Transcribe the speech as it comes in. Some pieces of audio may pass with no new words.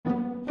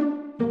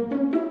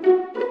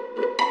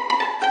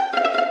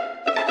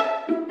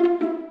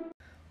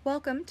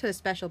Welcome to a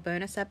special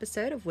bonus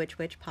episode of Witch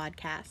Witch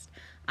Podcast.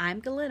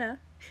 I'm Galena.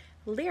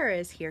 Lyra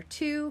is here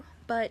too,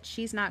 but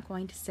she's not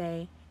going to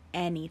say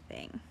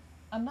anything.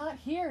 I'm not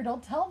here.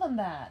 Don't tell them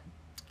that.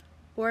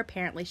 Or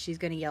apparently she's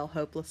going to yell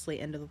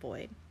hopelessly into the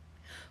void.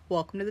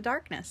 Welcome to the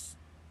darkness.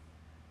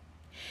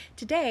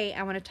 Today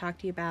I want to talk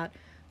to you about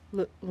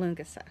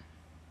Lungasa,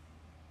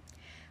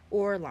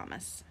 or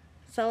Lammas,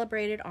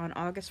 celebrated on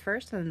August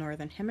 1st in the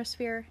Northern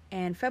Hemisphere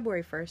and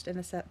February 1st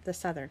in the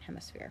Southern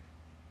Hemisphere.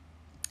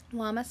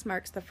 Lammas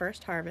marks the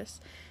first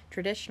harvest,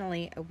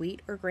 traditionally a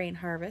wheat or grain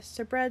harvest,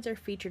 so breads are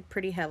featured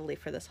pretty heavily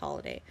for this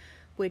holiday,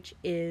 which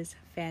is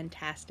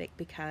fantastic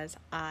because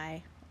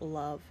I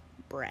love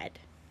bread.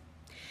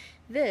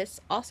 This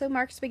also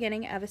marks the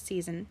beginning of a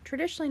season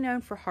traditionally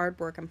known for hard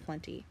work and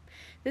plenty.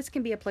 This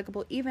can be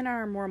applicable even in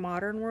our more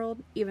modern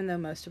world, even though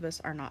most of us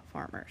are not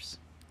farmers.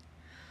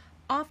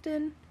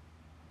 Often,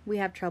 we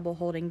have trouble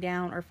holding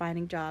down or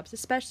finding jobs,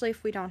 especially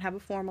if we don't have a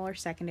formal or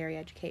secondary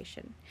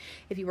education.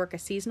 If you work a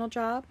seasonal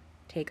job,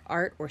 take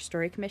art or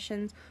story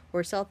commissions,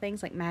 or sell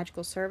things like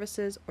magical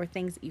services or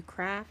things that you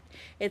craft,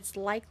 it's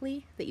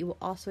likely that you will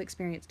also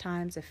experience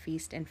times of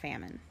feast and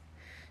famine.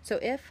 So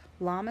if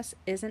Lammas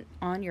isn't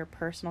on your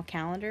personal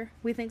calendar,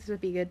 we think this would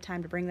be a good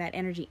time to bring that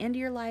energy into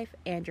your life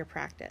and your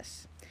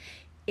practice.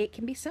 It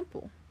can be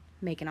simple.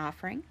 Make an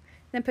offering,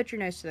 then put your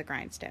nose to the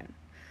grindstone.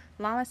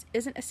 Lammas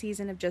isn't a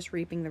season of just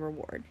reaping the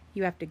reward.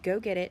 You have to go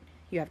get it,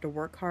 you have to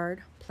work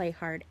hard, play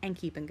hard, and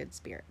keep in good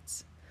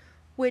spirits,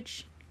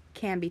 which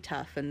can be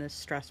tough in this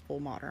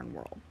stressful modern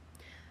world.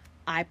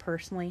 I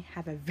personally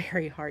have a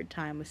very hard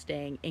time with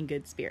staying in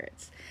good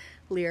spirits.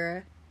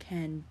 Lyra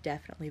can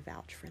definitely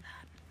vouch for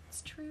that.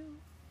 It's true.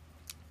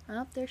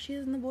 Oh, there she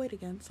is in the void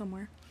again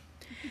somewhere.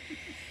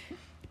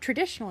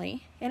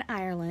 Traditionally, in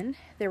Ireland,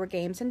 there were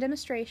games and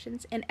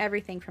demonstrations in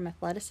everything from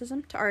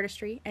athleticism to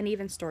artistry and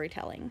even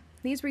storytelling.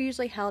 These were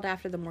usually held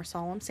after the more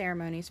solemn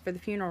ceremonies for the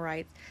funeral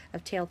rites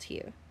of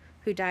Tailtiu,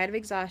 who died of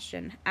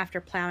exhaustion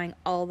after plowing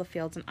all the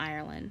fields in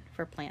Ireland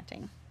for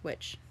planting,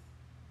 which,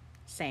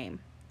 same.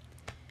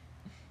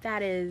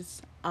 That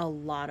is a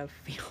lot of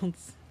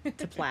fields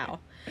to plow.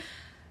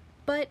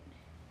 But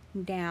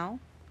now,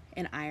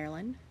 in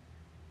Ireland,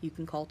 you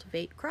can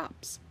cultivate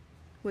crops,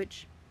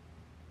 which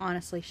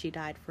honestly, she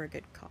died for a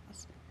good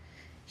cause.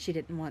 She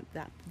didn't want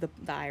the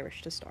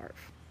Irish to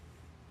starve.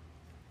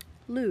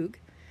 Lugh,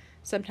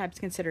 sometimes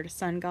considered a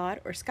sun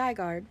god or sky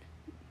god,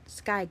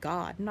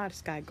 not a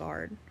sky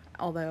guard,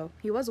 although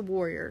he was a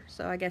warrior,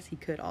 so I guess he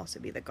could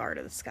also be the guard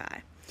of the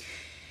sky,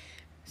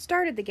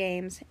 started the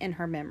games in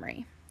her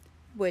memory,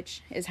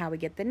 which is how we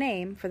get the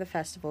name for the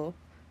festival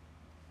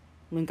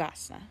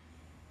Lungasa.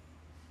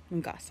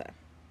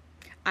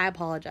 I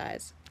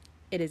apologize.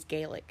 It is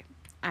Gaelic.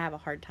 I have a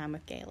hard time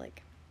with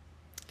Gaelic.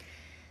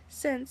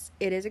 Since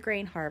it is a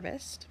grain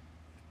harvest,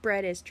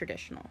 bread is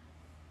traditional.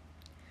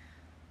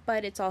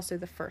 But it's also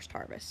the first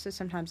harvest, so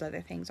sometimes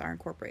other things are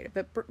incorporated.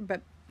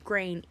 But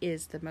grain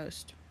is the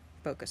most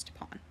focused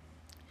upon.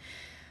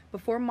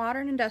 Before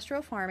modern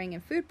industrial farming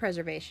and food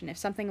preservation, if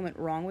something went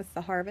wrong with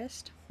the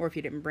harvest, or if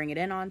you didn't bring it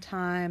in on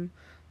time,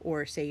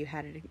 or say you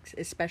had an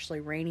especially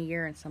rainy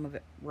year and some of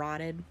it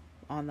rotted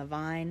on the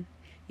vine,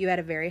 you had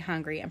a very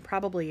hungry and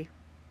probably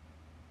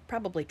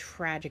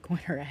tragic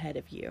winter ahead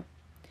of you.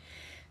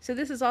 So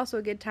this is also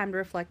a good time to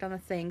reflect on the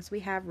things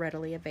we have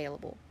readily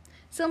available.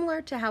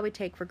 Similar to how we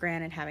take for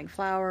granted having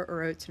flour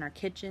or oats in our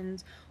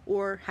kitchens,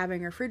 or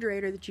having a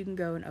refrigerator that you can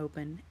go and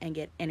open and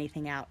get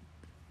anything out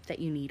that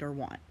you need or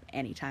want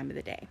any time of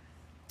the day.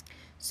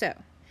 So,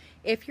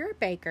 if you're a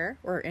baker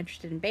or are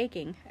interested in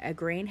baking, a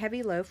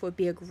grain-heavy loaf would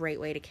be a great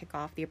way to kick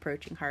off the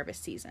approaching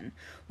harvest season.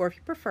 Or if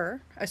you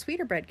prefer, a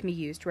sweeter bread can be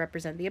used to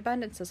represent the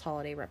abundance this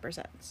holiday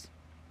represents.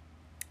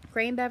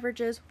 Grain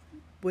beverages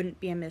wouldn't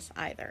be amiss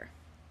either.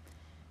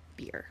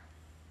 Beer.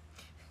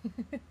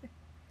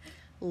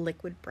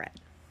 Liquid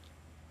bread.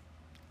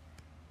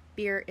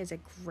 Beer is a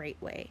great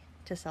way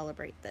to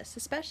celebrate this,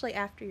 especially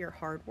after your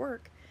hard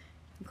work.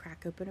 You can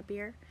crack open a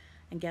beer,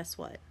 and guess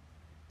what?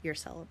 You're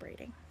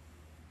celebrating.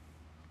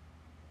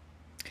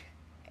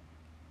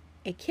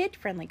 A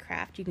kid-friendly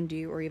craft you can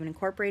do or even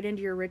incorporate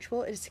into your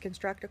ritual is to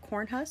construct a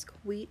corn husk,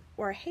 wheat,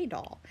 or a hay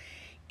doll.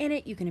 In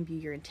it, you can imbue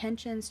your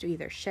intentions to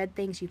either shed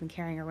things you've been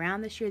carrying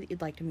around this year that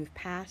you'd like to move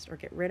past or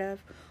get rid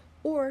of,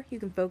 or you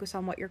can focus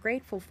on what you're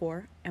grateful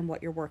for and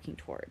what you're working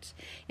towards.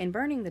 In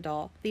burning the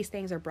doll, these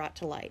things are brought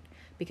to light,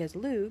 because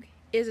Lugh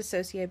is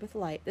associated with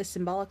light. This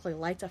symbolically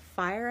lights a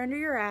fire under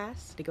your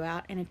ass to go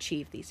out and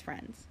achieve these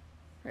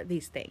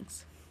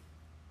things.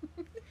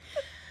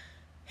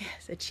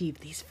 Yes, achieve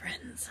these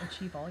friends.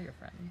 Achieve all your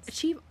friends.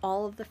 Achieve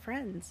all of the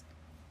friends.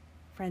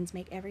 Friends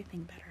make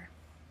everything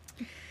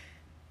better.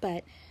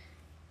 But,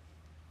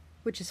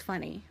 which is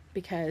funny,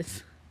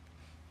 because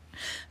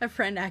a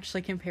friend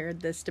actually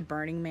compared this to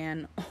Burning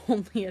Man,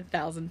 only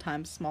 1,000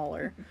 times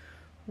smaller,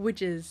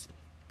 which is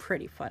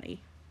pretty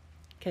funny,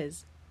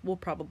 because we'll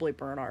probably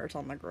burn ours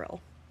on the grill.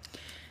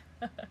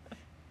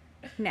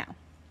 Now,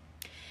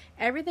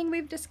 everything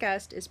we've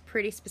discussed is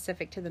pretty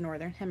specific to the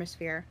Northern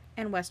Hemisphere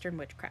and Western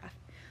witchcraft.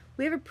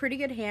 We have a pretty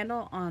good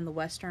handle on the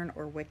Western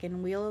or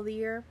Wiccan Wheel of the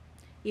Year,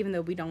 even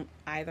though we don't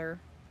either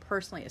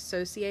personally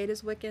associate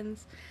as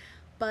Wiccans,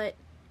 but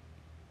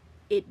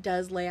it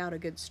does lay out a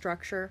good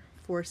structure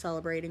for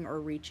celebrating or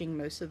reaching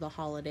most of the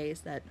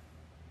holidays that,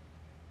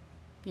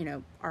 you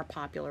know, are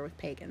popular with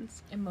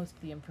pagans. And most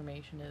of the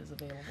information is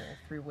available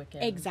through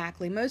Wiccan.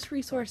 Exactly. Most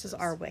resources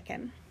are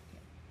Wiccan.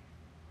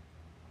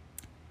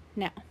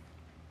 Now,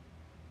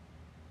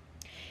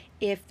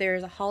 if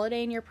there's a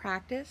holiday in your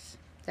practice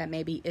that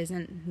maybe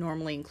isn't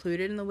normally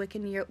included in the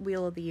Wiccan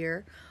Wheel of the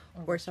Year,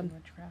 Or Western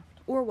witchcraft.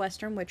 or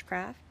Western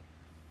witchcraft,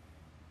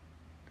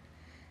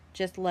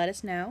 just let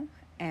us know,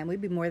 and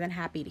we'd be more than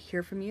happy to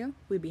hear from you.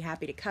 We'd be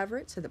happy to cover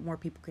it so that more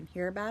people can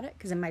hear about it,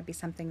 because it might be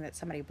something that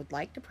somebody would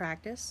like to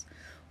practice,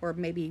 or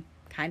maybe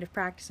kind of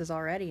practices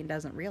already and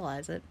doesn't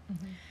realize it.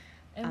 Mm-hmm.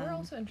 And we're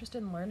also interested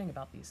in learning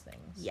about these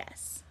things.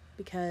 Yes,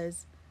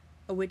 because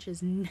a witch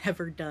is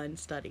never done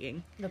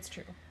studying. That's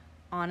true.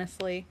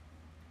 Honestly,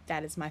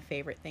 that is my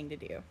favorite thing to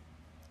do,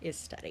 is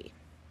study.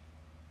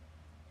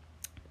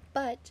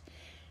 But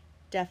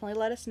definitely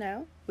let us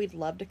know. We'd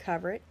love to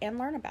cover it and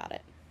learn about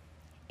it.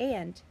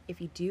 And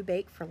if you do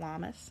bake for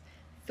Lammas,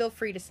 feel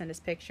free to send us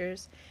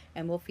pictures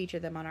and we'll feature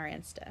them on our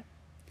Insta.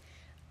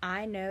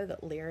 I know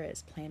that Lyra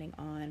is planning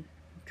on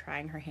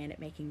trying her hand at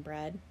making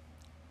bread,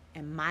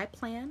 and my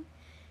plan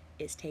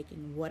is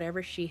taking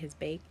whatever she has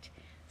baked,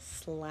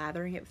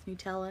 slathering it with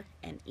Nutella,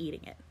 and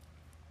eating it.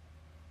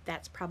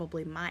 That's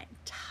probably my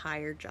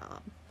entire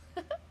job,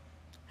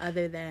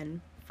 other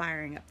than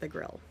firing up the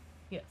grill.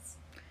 Yes.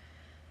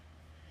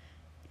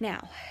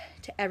 Now,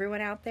 to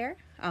everyone out there,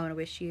 I want to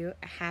wish you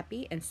a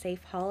happy and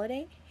safe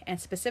holiday. And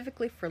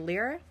specifically for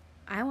Lyra,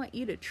 I want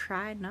you to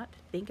try not to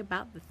think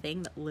about the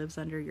thing that lives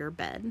under your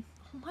bed.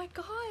 Oh my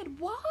God,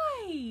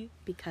 why?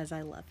 Because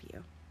I love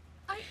you.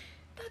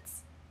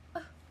 That's...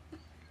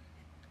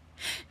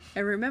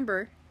 And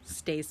remember,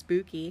 stay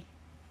spooky